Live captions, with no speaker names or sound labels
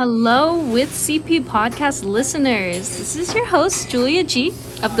Hello, With CP podcast listeners. This is your host, Julia G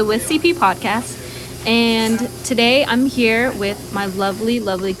of the With CP podcast. And today I'm here with my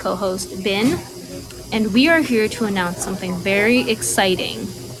lovely co host, Ben. And we are here to announce something very exciting.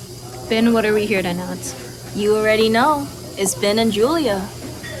 Ben, what are we here to announce? You already know. It's Ben and Julia.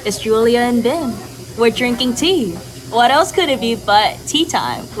 It's Julia and Ben. We're drinking tea. What else could it be but tea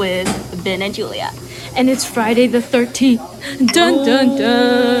time with Ben and Julia? And it's Friday the 13th. Dun dun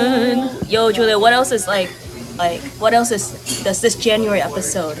dun. Yo, Julia, what else is what else does this January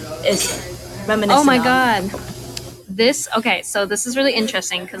episode is reminiscent Oh my on? god. So this is really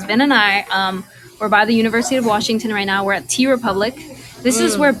interesting because Ben and I, we're by the University of Washington right now. We're at Tea Republic. This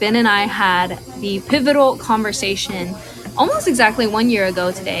is where Ben and I had the pivotal conversation almost exactly 1 year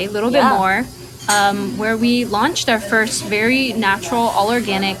ago today, a little bit more, where we launched our first very natural, all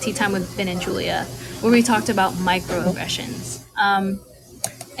organic Tea Time with Ben and Julia, where we talked about microaggressions.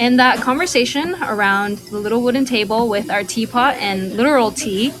 And that conversation around the little wooden table with our teapot and literal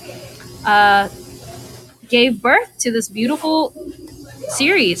tea gave birth to this beautiful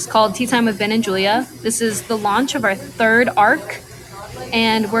series called Tea Time with Ben and Julia. This is the launch of our third arc,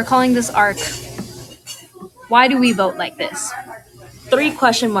 and we're calling this arc Why Do We Vote Like This? 3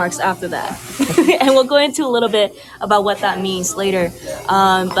 question marks after that. And we'll go into a little bit about what that means later.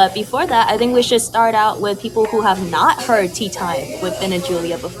 But before that, I think we should start out with people who have not heard Tea Time with Ben and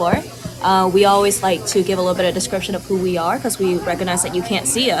Julia before. We always like to give a little bit of description of who we are because we recognize that you can't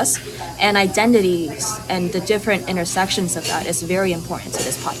see us. And identities and the different intersections of that is very important to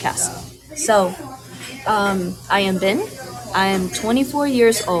this podcast. So, I am Ben. I am 24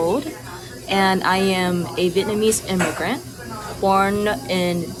 years old, and I am a Vietnamese immigrant, born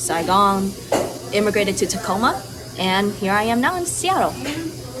in Saigon, immigrated to Tacoma, and here I am now in Seattle.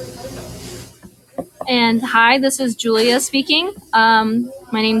 And hi, this is Julia speaking. My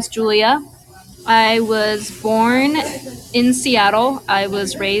name's Julia. I was born in Seattle. I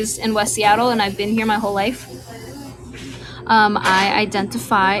was raised in West Seattle, and I've been here my whole life. I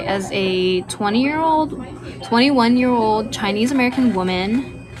identify as a 21-year-old Chinese American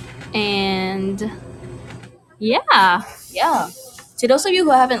woman, and yeah. To those of you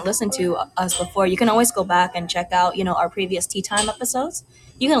who haven't listened to us before, you can always go back and check out, our previous Tea Time episodes.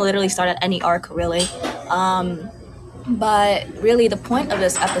 You can literally start at any arc, really. But really, the point of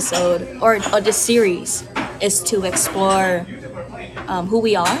this episode or this series is to explore who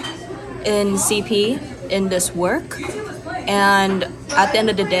we are in CP, in this work, and at the end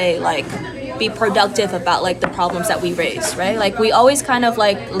of the day, be productive about the problems that we raise, right? We always kind of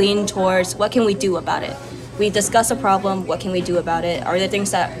lean towards what can we do about it. We discuss a problem, what can we do about it? Are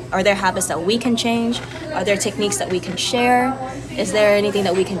there habits that we can change? Are there techniques that we can share? Is there anything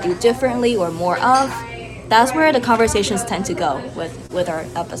that we can do differently or more of? That's where the conversations tend to go with our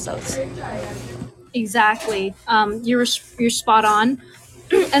episodes. Exactly. You're spot on.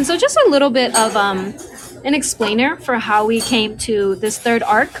 And so just a little bit of an explainer for how we came to this third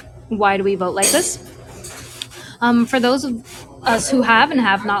arc. Why do we vote like this? For those of us who have and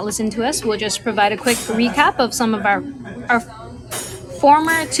have not listened to us, we'll just provide a quick recap of some of our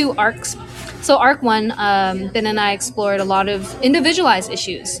former 2 arcs. So arc 1, Ben and I explored a lot of individualized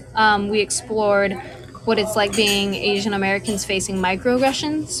issues. We explored what it's like being Asian Americans facing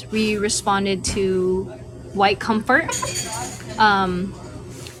microaggressions. We responded to white comfort. And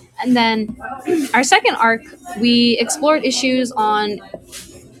then our second arc, we explored issues on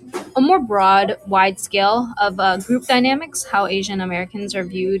a more broad, wide scale of group dynamics, how Asian Americans are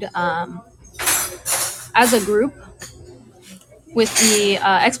viewed as a group, with the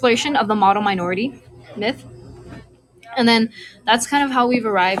exploration of the model minority myth. And then that's kind of how we've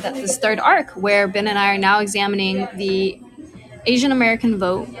arrived at this third arc, where Ben and I are now examining the Asian American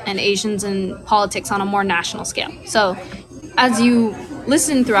vote and Asians in politics on a more national scale. So as you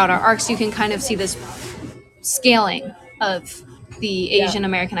listen throughout our arcs, you can kind of see this scaling of the Asian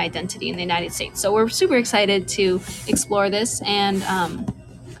American identity in the United States. So we're super excited to explore this. And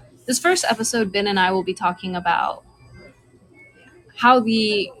this first episode, Ben and I will be talking about how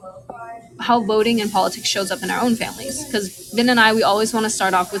voting in politics shows up in our own families. Because Ben and I, we always want to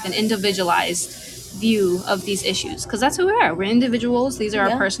start off with an individualized view of these issues, because that's who we are. We're individuals. These are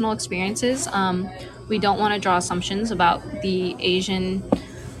our personal experiences. We don't want to draw assumptions about the Asian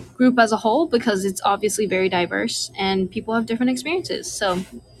group as a whole, because it's obviously very diverse and people have different experiences. So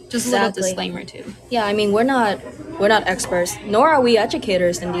just a little disclaimer too. Yeah, I mean, we're not experts, nor are we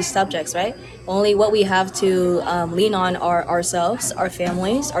educators in these subjects, right? Only what we have to lean on are ourselves, our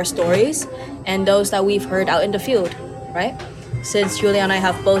families, our stories, and those that we've heard out in the field, right? Since Julia and I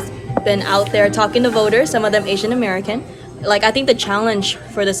have both been out there talking to voters, some of them Asian American, like I think the challenge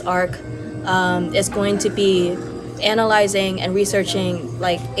for this arc is going to be analyzing and researching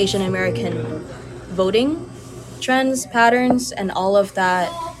like Asian American voting trends, patterns, and all of that,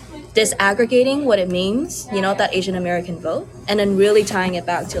 disaggregating what it means, that Asian American vote, and then really tying it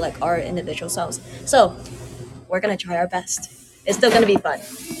back to like our individual selves. So we're gonna try our best. It's still gonna be fun.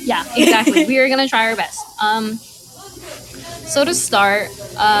 Yeah, exactly. We are gonna try our best. So to start,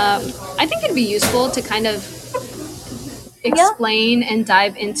 I think it'd be useful to kind of explain and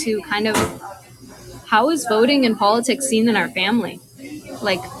dive into kind of how is voting and politics seen in our family.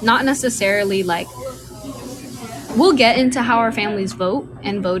 Like, not necessarily like we'll get into how our families vote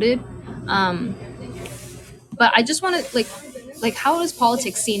and voted, but I just want to like how is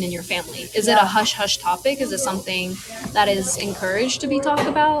politics seen in your family? Is it a hush hush topic? Is it something that is encouraged to be talked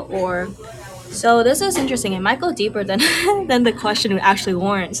about, or So this is interesting. It might go deeper than than the question actually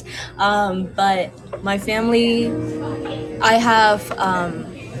warrants. But my family, I have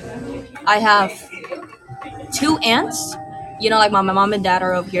I have two aunts. Like my mom and dad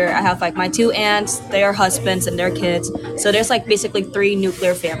are over here. I have like my two aunts, their husbands and their kids. So there's like basically three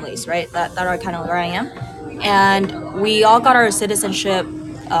nuclear families, right? That are kind of where I am. And we all got our citizenship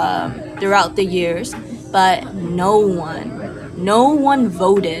throughout the years, but no one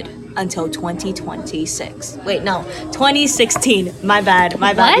voted until 2026. Wait, no, 2016. My bad, y'all.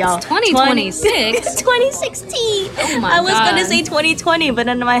 what? 2026? 2016. Oh my I was God. gonna say 2020, but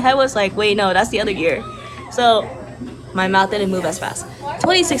then my head was like, wait, no, that's the other year. So my mouth didn't move as fast.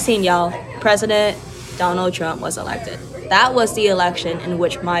 2016, y'all. President Donald Trump was elected. That was the election in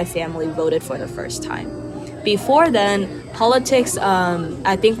which my family voted for the first time. Before then, politics,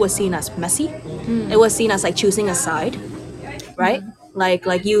 I think, was seen as messy. It was seen as like choosing a side, right?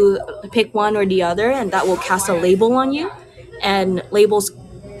 Like you pick one or the other, and that will cast a label on you. And labels,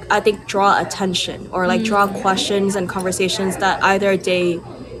 I think, draw attention or like draw questions and conversations that either they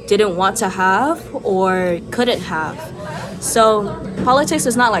didn't want to have or couldn't have. So politics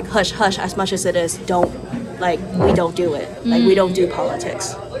is not like hush hush as much as it is we don't do it. Like we don't do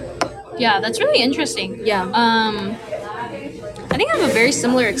politics. Yeah, that's really interesting. Yeah. I think I have a very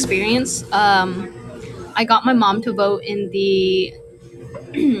similar experience. I got my mom to vote in the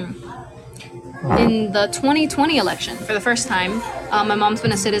in the 2020 election for the first time. My mom's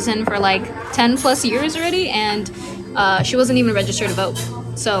been a citizen for like 10 plus years already, and she wasn't even registered to vote.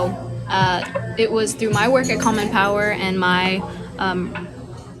 So it was through my work at Common Power and my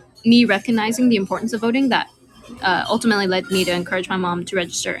me recognizing the importance of voting that ultimately led me to encourage my mom to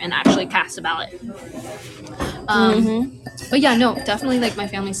register and actually cast a ballot. But yeah, no, definitely like my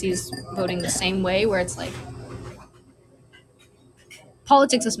family sees voting the same way, where it's like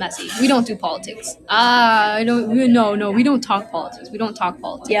politics is messy. We don't do politics. I don't. No, we don't talk politics. We don't talk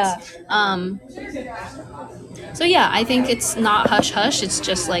politics. Yeah. So yeah, I think it's not hush hush. It's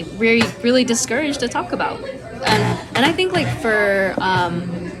just like really, really discouraged to talk about. And I think like for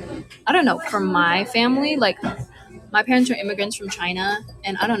I don't know, for my family, like my parents are immigrants from China,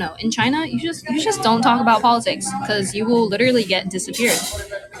 and I don't know, in China you just don't talk about politics because you will literally get disappeared.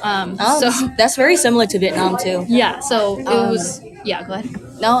 So That's very similar to Vietnam too. yeah, so it was yeah. Go ahead.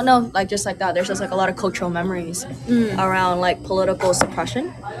 No, like just like that. There's just like a lot of cultural memories around like political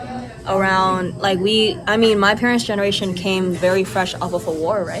suppression. Around like my parents' generation came very fresh off of a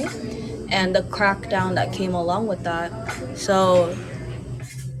war, right? And the crackdown that came along with that. So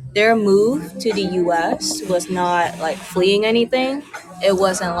their move to the US was not like fleeing anything. It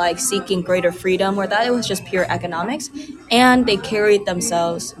wasn't like seeking greater freedom or that. It was just pure economics. And they carried with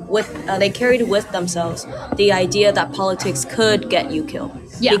themselves the idea that politics could get you killed.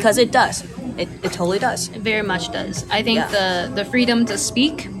 Yeah. Because it does. It totally does. It very much does. I think Yeah. the freedom to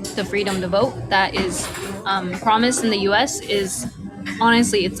speak, the freedom to vote that is promised in the U.S. is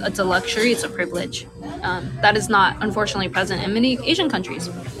honestly it's a luxury, it's a privilege. That is not unfortunately present in many Asian countries.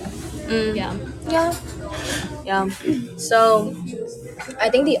 Yeah. Yeah. So I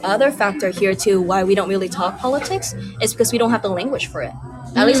think the other factor here too why we don't really talk politics is because we don't have the language for it.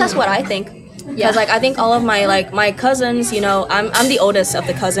 At least that's what I think. Because like I think all of my cousins, I'm the oldest of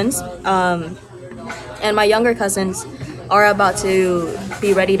the cousins, and my younger cousins are about to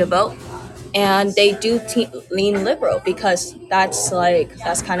be ready to vote, and they do lean liberal because that's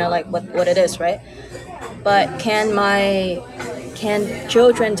kind of like what it is, right? But can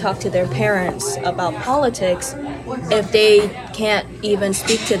children talk to their parents about politics if they can't even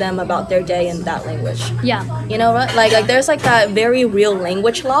speak to them about their day in that language? Yeah. You know what? Like there's like that very real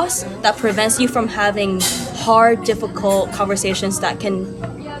language loss that prevents you from having hard, difficult conversations that can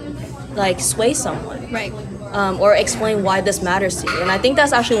like sway someone. Right. or explain why this matters to you. And I think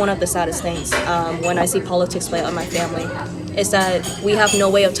that's actually one of the saddest things when I see politics play out in my family, is that we have no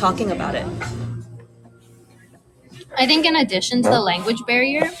way of talking about it. I think in addition to the language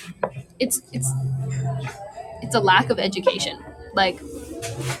barrier, it's a lack of education, like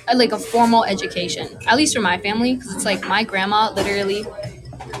a formal education. At least for my family, because it's like my grandma, literally,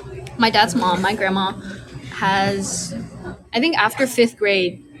 my dad's mom, my grandma has, I think after fifth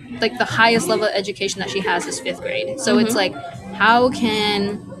grade, like the highest level of education that she has is fifth grade. So it's like, how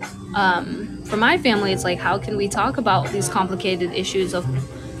can, for my family, it's like, how can we talk about these complicated issues of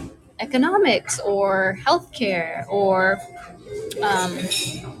economics or healthcare or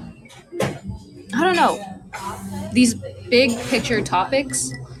I don't know, these big picture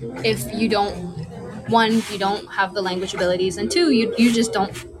topics if you don't, one, you don't have the language abilities, and two, you just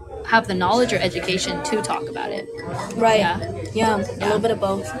don't have the knowledge or education to talk about it. Right. Yeah. A little bit of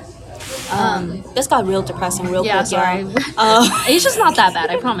both. This got real depressing real Yeah, quick. sorry. Yeah. It's just not that bad,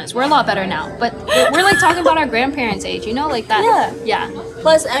 I promise. We're a lot better now. But we're like talking about our grandparents' age, you know, like that. Yeah.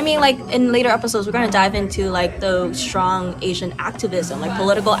 Plus, I mean, like in later episodes, we're gonna dive into like the strong Asian activism, like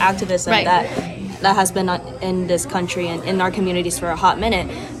political activism Right. that has been in this country and in our communities for a hot minute.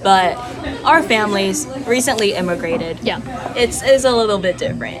 But our families recently immigrated. Yeah. It's a little bit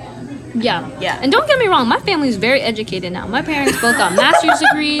different. Yeah. Yeah. And don't get me wrong, my family's very educated now. My parents both got master's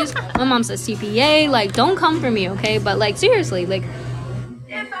degrees. My mom's a CPA. Like, don't come for me, okay? But like, seriously, like,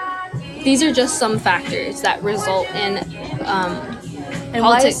 these are just some factors that result in And why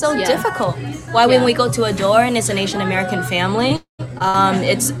politics. it's so Yeah. difficult? Why when Yeah. we go to a door and it's an Asian American family,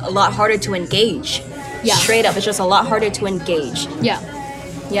 it's a lot harder to engage. Yeah. Straight up, it's just a lot harder to engage. Yeah.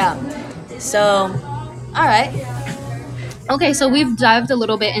 Yeah. So, all right. Okay, so we've dived a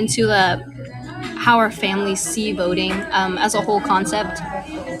little bit into how our families see voting as a whole concept.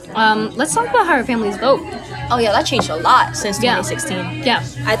 Let's talk about how our families vote. Oh yeah, that changed a lot since Yeah. 2016. Yeah.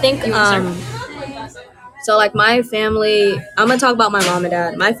 I think You wanna so like my family, I'm gonna talk about my mom and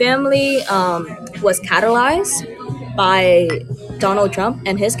dad. My family was catalyzed by Donald Trump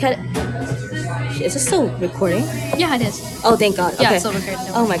and his is this still recording? Yeah, it is. Oh, thank God. Yeah, Okay. it's still recorded.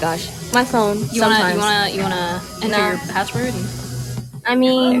 Oh my gosh, my phone. You wanna sometimes. enter Nah. your password? I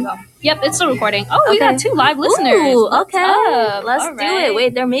mean, Yep, it's still recording. Oh, we Okay. got 2 live listeners. Ooh, What's okay, up? let's All do right. it.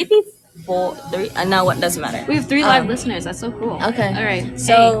 Wait, there may be 3. No, what doesn't matter. We have 3 live listeners. That's so cool. Okay. All right.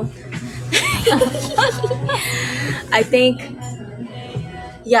 So, I think,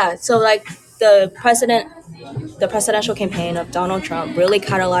 yeah. So like the presidential campaign of Donald Trump really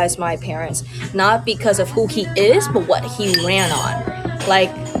catalyzed my parents, not because of who he is, but what he ran on,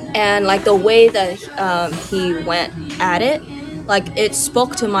 and the way that he went at it. Like it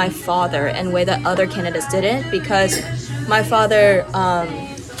spoke to my father in a way that other candidates didn't, because my father,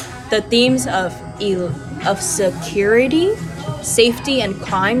 the themes of security, safety, and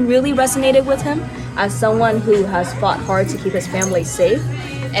crime really resonated with him as someone who has fought hard to keep his family safe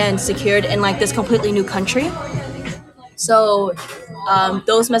and secured in like this completely new country. So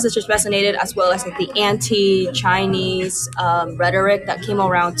those messages resonated, as well as like the anti-Chinese rhetoric that came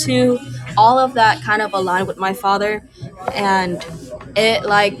around too. All of that kind of aligned with my father, and it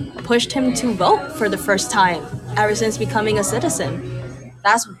like pushed him to vote for the first time ever since becoming a citizen.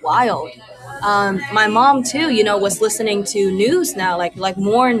 That's wild. My mom too, was listening to news now, like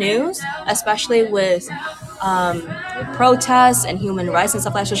more news, especially with protests and human rights and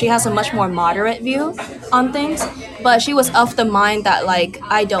stuff like that. So she has a much more moderate view on things, but she was of the mind that like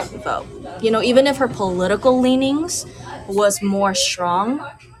I don't vote. Even if her political leanings was more strong,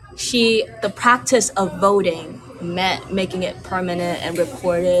 the practice of voting meant making it permanent and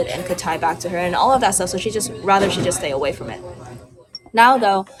recorded and could tie back to her and all of that stuff. So she just stay away from it. Now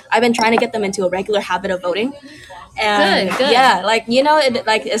though, I've been trying to get them into a regular habit of voting. And Good. yeah,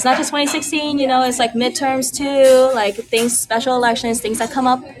 it's not just 2016, it's like midterms too, like things, special elections, things that come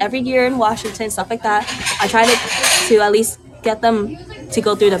up every year in Washington, stuff like that. I try to at least get them to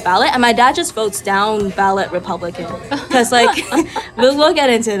go through the ballot, and my dad just votes down ballot Republican because we'll get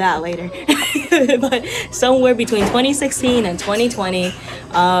into that later. But somewhere between 2016 and 2020,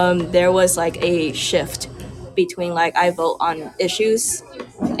 there was like a shift between like I vote on issues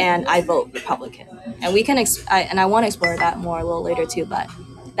and I vote Republican, and we can I want to explore that more a little later too. But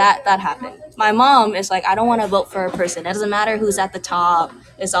that happened. My mom is like, I don't want to vote for a person. It doesn't matter who's at the top.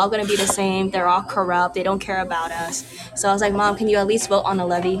 It's all going to be the same. They're all corrupt. They don't care about us. So I was like, Mom, can you at least vote on a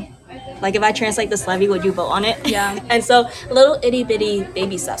levy? Like if I translate this levy, would you vote on it? Yeah. And so little itty bitty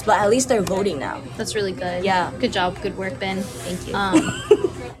baby steps, but at least they're voting now. That's really good. Yeah. Good job. Good work, Ben. Thank you.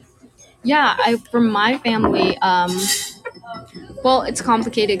 Yeah, for my family, Well, it's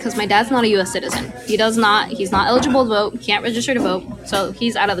complicated because my dad's not a U.S. citizen. He's not eligible to vote. Can't register to vote, so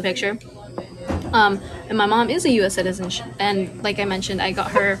he's out of the picture. And my mom is a U.S. citizen, and like I mentioned, I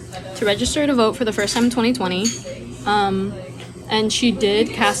got her to register to vote for the first time in 2020. And she did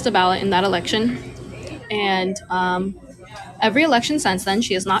cast a ballot in that election. And every election since then,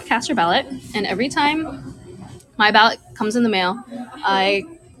 she has not cast her ballot. And every time my ballot comes in the mail, I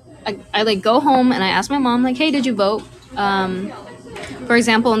like go home and I ask my mom like, "Hey, did you vote?" For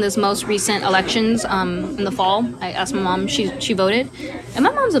example, in this most recent elections in the fall, I asked my mom. She voted, and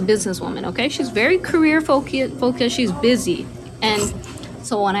my mom's a businesswoman. Okay, she's very career focused. She's busy, and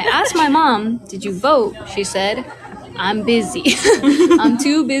so when I asked my mom, "Did you vote?" she said, "I'm busy. I'm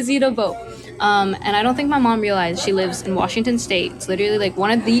too busy to vote." And I don't think my mom realized she lives in Washington State. It's literally like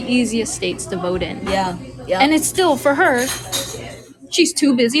one of the easiest states to vote in. Yeah. Yeah. And it's still for her, she's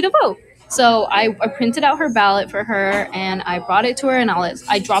too busy to vote. So I printed out her ballot for her and I brought it to her and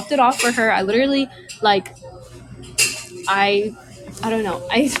I dropped it off for her. I literally like I don't know.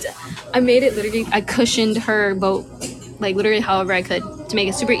 I made it literally I cushioned her vote like literally however I could to make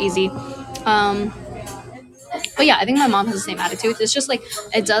it super easy. But yeah, I think my mom has the same attitude. It's just like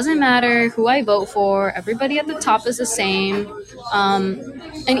it doesn't matter who I vote for. Everybody at the top is the same.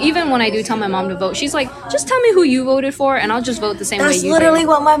 And even when I do tell my mom to vote, she's like, "Just tell me who you voted for, and I'll just vote the same way That's you literally did."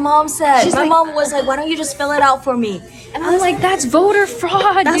 what my mom said. She's My like- mom was like, "Why don't you just fill it out for me?" And I'm like, "That's voter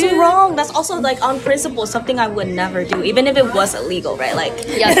fraud, That's dude." wrong. That's also like on principle something I would never do, even if it was illegal, right? Like,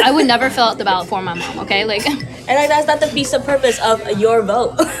 Yes, I would never fill out the ballot for my mom. Okay, like, and like that's not the piece of purpose of your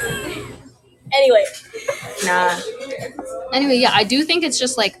vote. Anyway, nah. anyway, yeah, I do think it's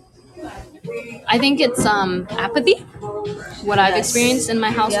just like, I think it's apathy, what I've Yes. experienced in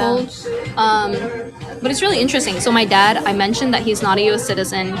my household. But it's really interesting. So my dad, I mentioned that he's not a U.S.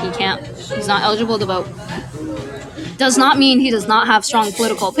 citizen. He's not eligible to vote. Does not mean he does not have strong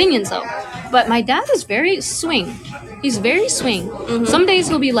political opinions though. But my dad is very swing. He's very swing. Some days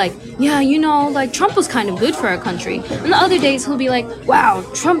he'll be like, "Yeah, you know, like Trump was kind of good for our country," and the other days he'll be like, "Wow,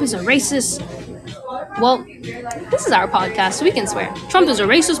 Trump is a racist." Well, this is our podcast, so we can swear. Trump is a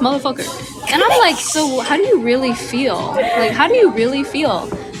racist motherfucker. And I'm like, so how do you really feel? Like, how do you really feel?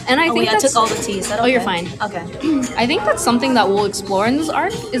 And I Oh think wait, I that's, took all the tea. Is that Oh, okay? you're fine. Okay. I think that's something that we'll explore in this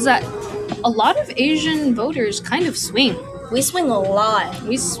arc, is that a lot of Asian voters kind of swing. We swing a lot.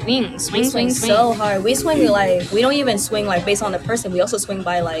 We swing. We swing so hard. We swing like we don't even swing like based on the person. We also swing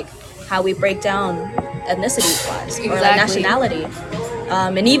by like how we break down ethnicity wise or like Exactly. nationality.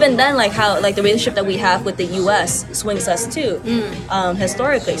 And even then, like how like the relationship that we have with the U.S. swings us too,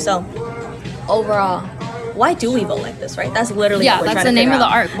 historically. So overall, why do we vote like this? Right? That's literally Yeah, what we're that's trying the to name figure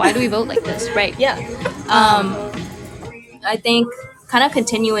of the out. arc. Why do we vote like this? Right. Yeah. I think kind of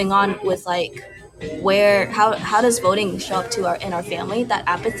continuing on with like how does voting show up to our in our family? That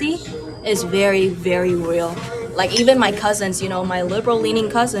apathy is very, very real. Like even my cousins, you know, my liberal leaning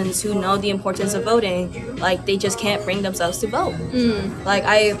cousins who know the importance of voting, like they just can't bring themselves to vote. Like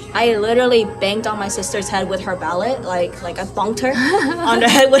I literally banged on my sister's head with her ballot, like I bonked her on the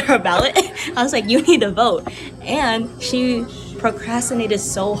head with her ballot. I was like, "You need to vote," and she procrastinated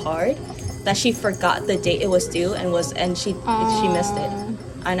so hard that she forgot the date it was due and she missed it.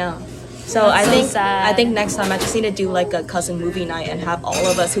 I know. So That's so sad. I think next time I just need to do like a cousin movie night and have all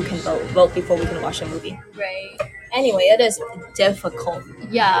of us who can vote before we can watch a movie. Right. Anyway, it is difficult.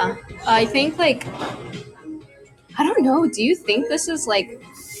 Yeah. I think like I don't know. Do you think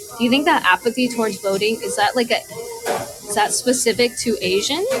that apathy towards voting is that specific to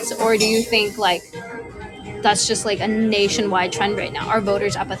Asians, or do you think like that's just like a nationwide trend right now? Are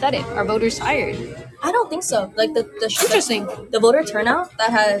voters apathetic? Are voters tired? I don't think so. Like the Interesting. the voter turnout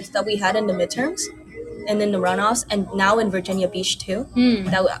that we had in the midterms and in the runoffs and now in Virginia Beach too.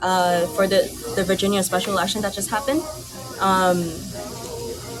 That for the Virginia special election that just happened.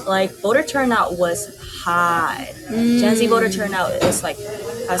 Like voter turnout was high. Gen Z voter turnout is like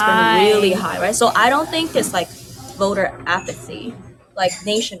has High. been really high, right? So I don't think it's like voter apathy, like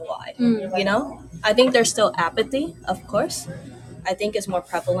nationwide. You know, I think there's still apathy, of course. I think it's more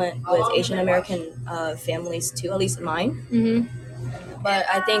prevalent with Asian American families too, at least mine. But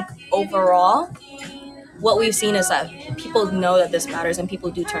I think overall, what we've seen is that people know that this matters and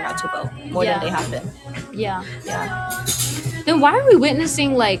people do turn out to vote more Yeah. than they have been. Yeah. Yeah. Then why are we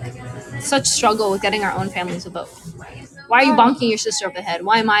witnessing like such struggle with getting our own families to vote? Why are you bonking your sister over the head?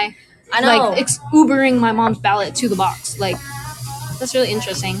 Why am I I know. like Ubering my mom's ballot to the box? Like that's really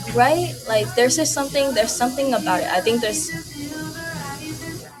interesting. Right? Like there's something about it. I think there's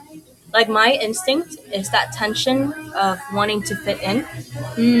like my instinct is that tension of wanting to fit in,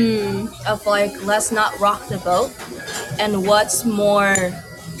 of like let's not rock the boat, and what's more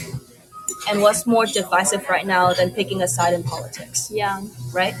divisive right now than picking a side in politics, Yeah.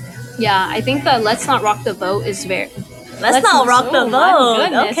 right? Yeah, I think the let's not rock the boat is very. Let's not rock the Oh my boat.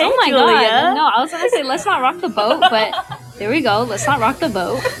 goodness. Okay, Oh my Julia. god. No, I was gonna say let's not rock the boat, but there we go. Let's not rock the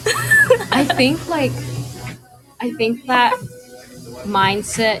boat. I think that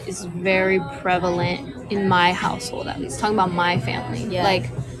mindset is very prevalent in my household, at least talking about my family. Yeah. Like,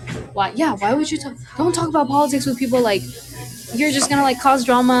 why would you don't talk about politics with people, like you're just gonna like cause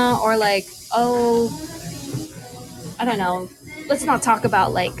drama, or like, oh, I don't know, let's not talk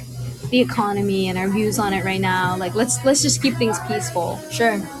about like the economy and our views on it right now. Like let's just keep things peaceful.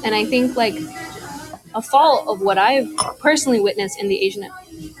 Sure. And I think like a fault of what I've personally witnessed in the Asian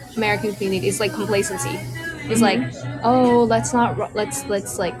American community is like complacency. It's like, oh, let's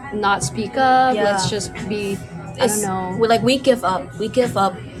like not speak up. Yeah. Let's just be, I don't know. We give up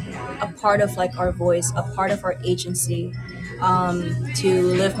a part of like our voice, a part of our agency, to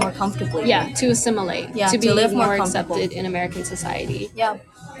live more comfortably. Yeah, to assimilate. Yeah, to be to live more more comfortable. accepted in American society. Yeah.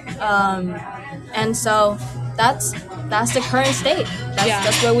 And so that's the current state.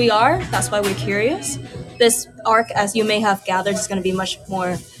 That's where we are. That's why we're curious. This arc, as you may have gathered, is going to be much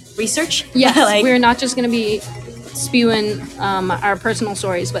more research. Yes, Like, we're not just going to be spewing our personal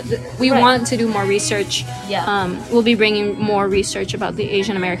stories, but we Right. want to do more research. Yeah. We'll be bringing more research about the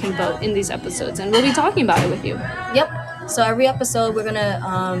Asian American vote in these episodes, and we'll be talking about it with you. Yep. So every episode, we're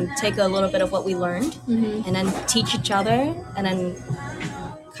gonna take a little bit of what we learned, and then teach each other, and then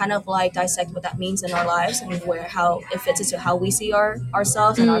kind of like dissect what that means in our lives and how it fits into how we see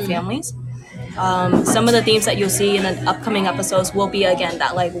ourselves and our families. Some of the themes that you'll see in the upcoming episodes will be, again,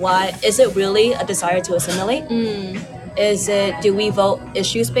 that like, why is it really a desire to assimilate? Is it, do we vote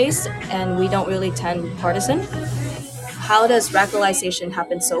issues based and we don't really tend partisan? How does radicalization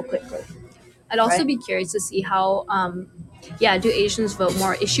happen so quickly? I'd also Right. be curious to see how, do Asians vote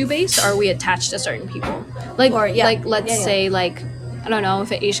more issue based, or are we attached to certain people? Like, Or, yeah. let's Yeah, yeah. say, like, I don't know,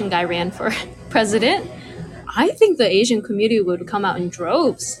 if an Asian guy ran for president, I think the Asian community would come out in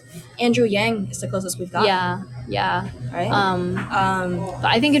droves. Andrew Yang is the closest we've got. Yeah. Right. But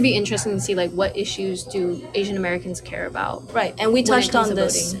I think it'd be interesting to see like what issues do Asian Americans care about. Right, and we when it touched comes on to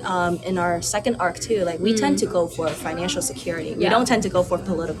this in our second arc too. Like, we tend to go for financial security. We Yeah. don't tend to go for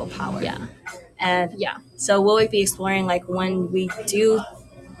political power. Yeah. And Yeah. so we'll be exploring, like, when we do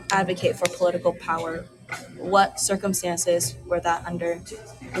advocate for political power, what circumstances were that under,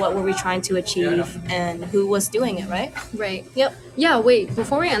 what were we trying to achieve, and who was doing it, right? Right. Yep. Yeah, wait,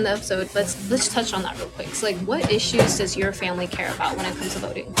 before we end the episode, let's touch on that real quick. So like, what issues does your family care about when it comes to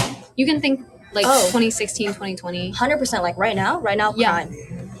voting? You can think like 2016, 2020. 100%. Like, right now, Yeah.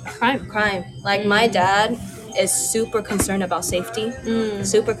 Crime. Like, my dad is super concerned about safety,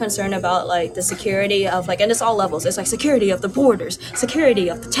 super concerned about like the security of, like, and it's all levels. It's like security of the borders, security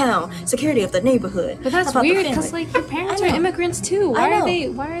of the town, security of the neighborhood. But that's about the weird family. because like your parents I are know. immigrants too. I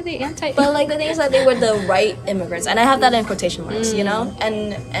know. Why are they anti? But like, the thing is that they were the right immigrants, and I have that in quotation marks, you know,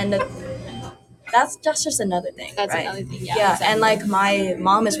 and that's just another thing. That's right? another thing, yeah, Yeah, exactly. and like, my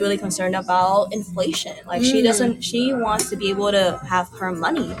mom is really concerned about inflation. Like, she wants to be able to have her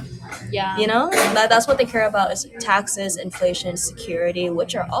money. Yeah. You know, that's what they care about, is taxes, inflation, security,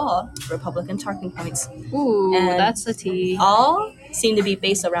 which are all Republican talking points. Ooh, And- that's the tea. All seem to be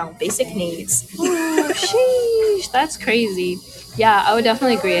based around basic needs. Ooh, sheesh, that's crazy. Yeah, I would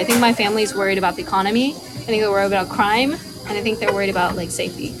definitely agree. I think my family's worried about the economy. I think they're worried about crime, and I think they're worried about like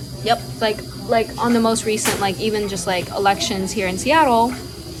safety. Yep. Like on the most recent, like even just like elections here in Seattle,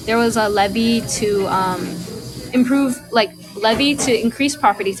 there was a levy to increase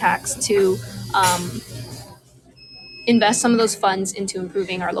property tax to invest some of those funds into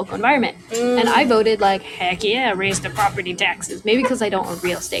improving our local environment. And I voted like, heck yeah, raise the property taxes. Maybe because I don't own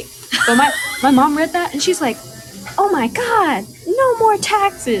real estate. But my mom read that and she's like, oh my god, no more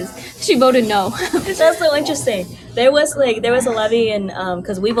taxes. She voted no. That's so interesting. There was a levy in,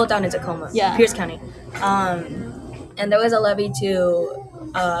 because we vote down in Tacoma, Yeah. Pierce County, and there was a levy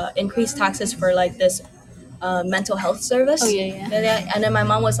to increase taxes for like this mental health service. Oh, yeah. And then my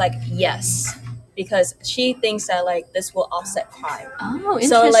mom was like, yes, because she thinks that like this will offset crime. Oh, interesting.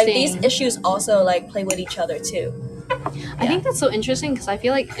 So like, these issues also like play with each other too. I think that's so interesting because I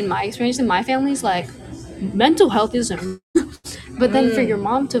feel like in my experience in my family's like mental health isn't but then for your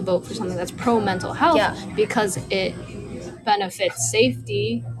mom to vote for something that's pro mental health Yeah. because it benefits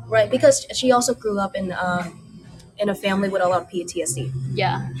safety. Right, because she also grew up in a family with a lot of PTSD.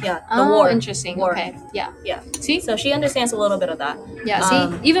 Yeah. Yeah, the Oh, war. interesting. War. Okay. Yeah. Yeah. See? So she understands a little bit of that. Yeah,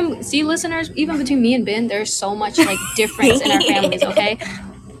 see, listeners, even between me and Ben, there's so much like difference in our families, okay?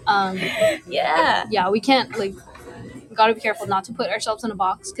 Yeah. Yeah, we can't like we gotta be careful not to put ourselves in a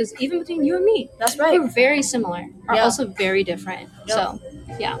box, because even between you and me, That's right. we're very similar, are Yeah. also very different. Yep. So,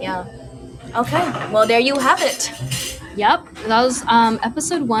 yeah. Yeah. Okay. Well, there you have it. Yep, that was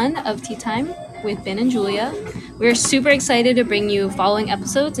episode 1 of Tea Time with Ben and Julia. We're super excited to bring you following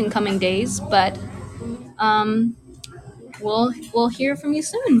episodes in coming days, but we'll hear from you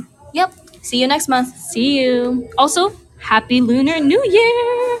soon. Yep. See you next month. See you. Also, happy Lunar New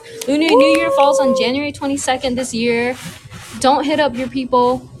Year! Lunar New Year falls on January 22nd this year. Don't hit up your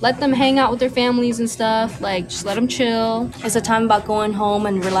people. Let them hang out with their families and stuff. Like, just let them chill. It's a time about going home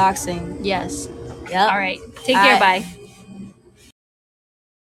and relaxing. Yes. Yep. All right. Take care. All right. Bye.